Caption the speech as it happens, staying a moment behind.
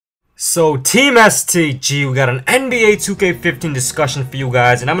So Team STG, we got an NBA 2K15 discussion for you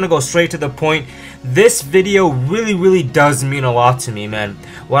guys, and I'm gonna go straight to the point. This video really does mean a lot to me, man.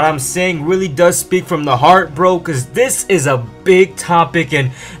 What I'm saying really does speak from the heart, bro, because this is a big topic,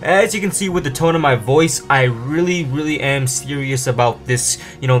 and as you can see with the tone of my voice, I really am serious about this,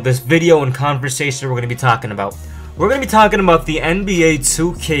 this video and conversation we're gonna be talking about. We're gonna be talking about the NBA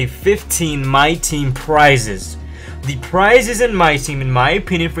 2K15 MyTEAM prizes. The prizes in MyTEAM, in my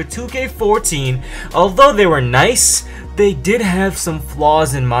opinion, for 2K14, although they were nice, they did have some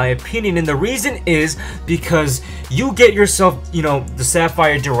flaws in my opinion, and the reason is because you get yourself, the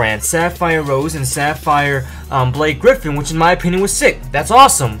Sapphire Durant, Sapphire Rose, and Sapphire Blake Griffin, which in my opinion was sick. That's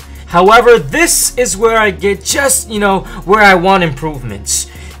awesome. However, this is where I get just, where I want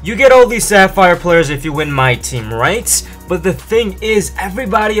improvements. You get all these Sapphire players if you win MyTEAM, right? But the thing is,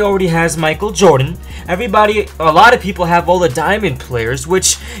 everybody already has Michael Jordan. A lot of people have all the Diamond players,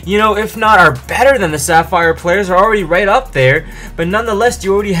 which, if not are better than the Sapphire players, are already right up there. But nonetheless,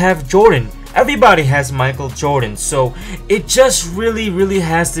 you already have Jordan. Everybody has Michael Jordan, so it just really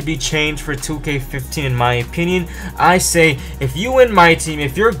has to be changed for 2K15 in my opinion. I say, if you win MyTEAM,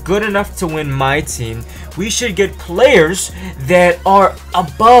 if you're good enough to win MyTEAM, we should get players that are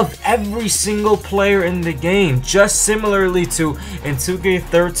above every single player in the game. Just similarly to in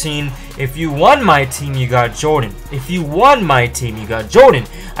 2K13, if you won MyTEAM, you got Jordan. If you won MyTEAM, you got Jordan.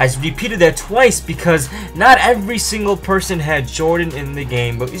 I repeated that twice because not every single person had Jordan in the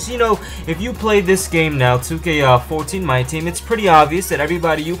game. But if you play this game now, 2K14 MyTEAM, it's pretty obvious that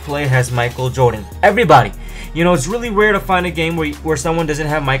everybody you play has Michael Jordan. Everybody. It's really rare to find a game where someone doesn't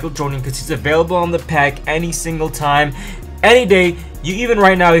have Michael Jordan, because he's available on the pack any single time, any day. Even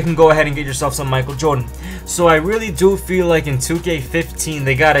right now, you can go ahead and get yourself some Michael Jordan. So I really do feel like in 2K15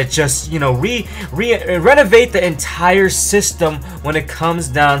 they gotta just renovate the entire system when it comes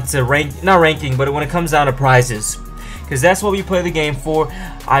down to not ranking, but when it comes down to prizes, because that's what we play the game for.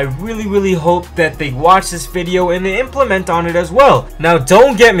 I really hope that they watch this video and they implement on it as well. Now,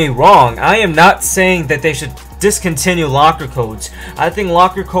 don't get me wrong, I am not saying that they should discontinue locker codes. I think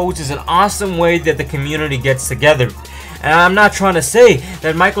locker codes is an awesome way that the community gets together. And I'm not trying to say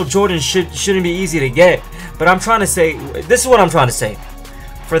that Michael Jordan shouldn't be easy to get, but I'm trying to say, this is what I'm trying to say.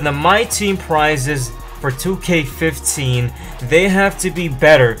 For the MyTEAM prizes for 2K15, they have to be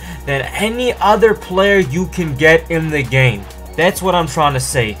better than any other player you can get in the game. That's what I'm trying to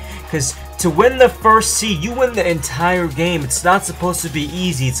say. Because to win the first seed, you win the entire game. It's not supposed to be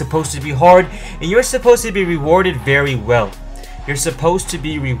easy. It's supposed to be hard, and you're supposed to be rewarded very well. You're supposed to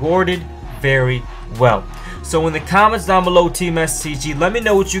be rewarded very well. So in the comments down below, Team STG, let me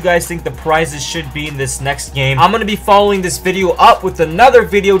know what you guys think the prizes should be in this next game. I'm going to be following this video up with another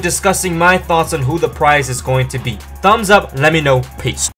video discussing my thoughts on who the prize is going to be. Thumbs up, let me know. Peace.